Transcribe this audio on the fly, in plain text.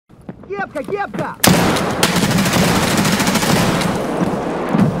Кепка, кепка!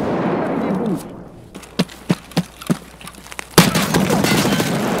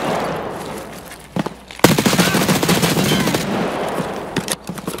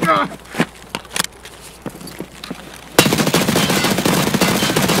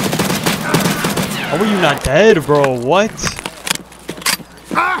 How are you not dead, bro? What?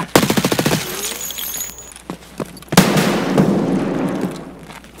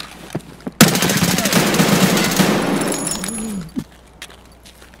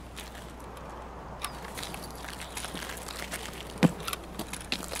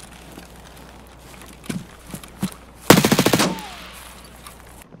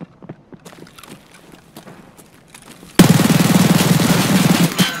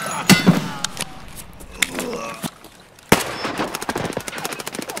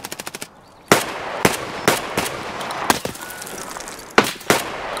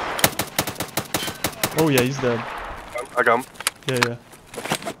 Oh yeah, he's dead. I got him. Yeah, yeah.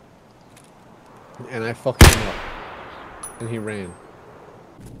 And I fucked him up. And he ran.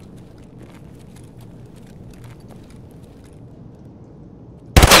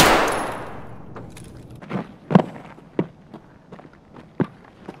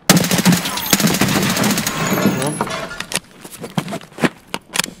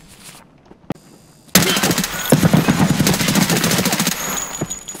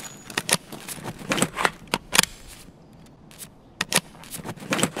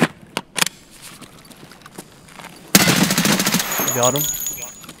 Got him.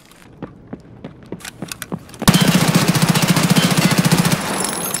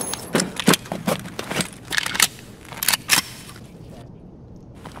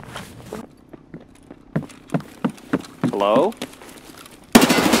 Hello?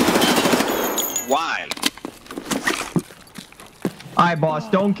 Why? Alright, boss,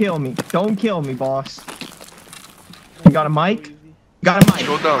 don't kill me. Don't kill me, boss. You got a mic? Got a mic.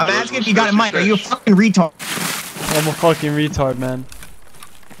 Go down, I'm George. asking if you got a mic. Are you a fucking retard? I'm a fucking retard, man.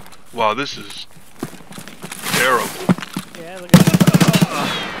 Wow, this is terrible. Yeah, look at that.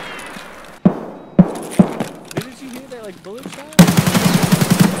 Didn't you hear that, like, bullet shot?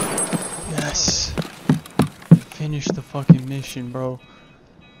 Yes. Finish the fucking mission, bro.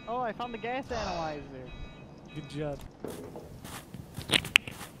 Oh, I found the gas analyzer. Good job.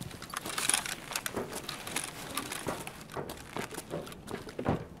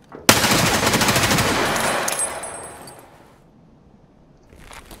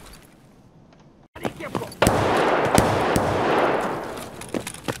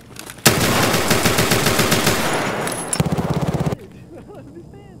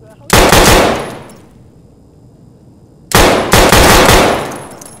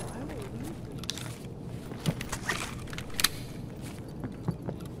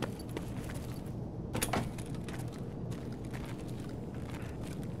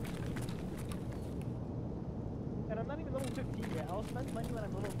 And I'm not even level 15 yet. I'll spend money when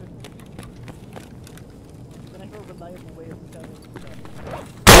I'm level 15. Then I have a reliable way of selling stuff.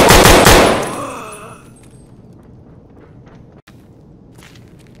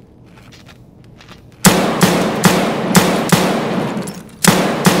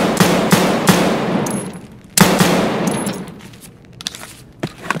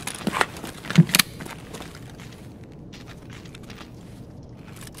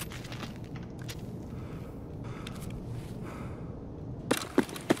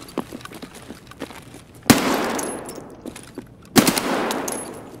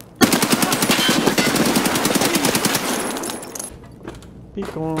 Be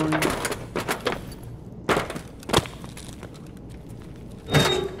going.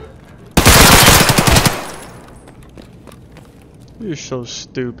 You're so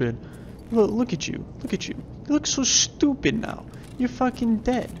stupid. Look at you. Look at you. You look so stupid now. You're fucking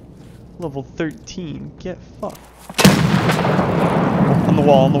dead. Level 13. Get fucked. On the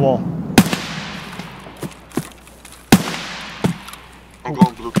wall, on the wall. I'm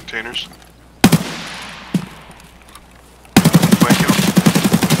going blue containers. Thank you.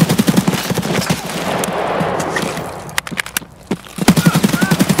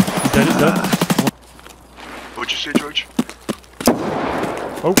 He's dead, he's dead. What'd you say, George?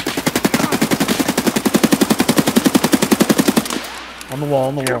 Oh. On the wall,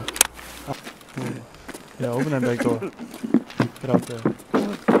 on the wall. Oh. Yeah, open that back door. Get out there.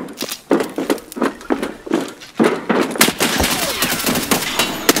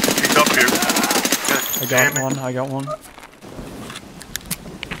 He's up here. I got one, I got one.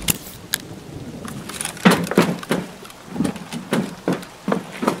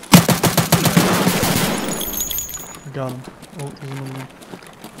 I got him. Oh, there's another one.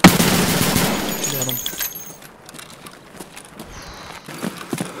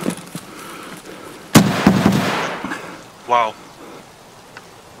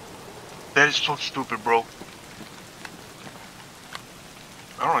 is so stupid, bro.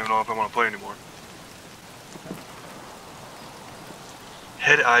 I don't even know if I want to play anymore.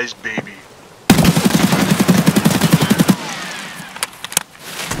 Head Eyes Baby.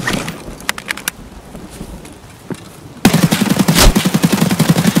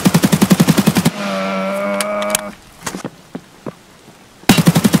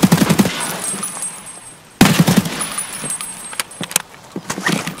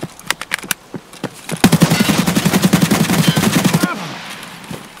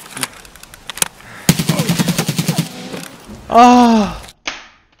 Ah,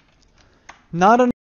 not enough.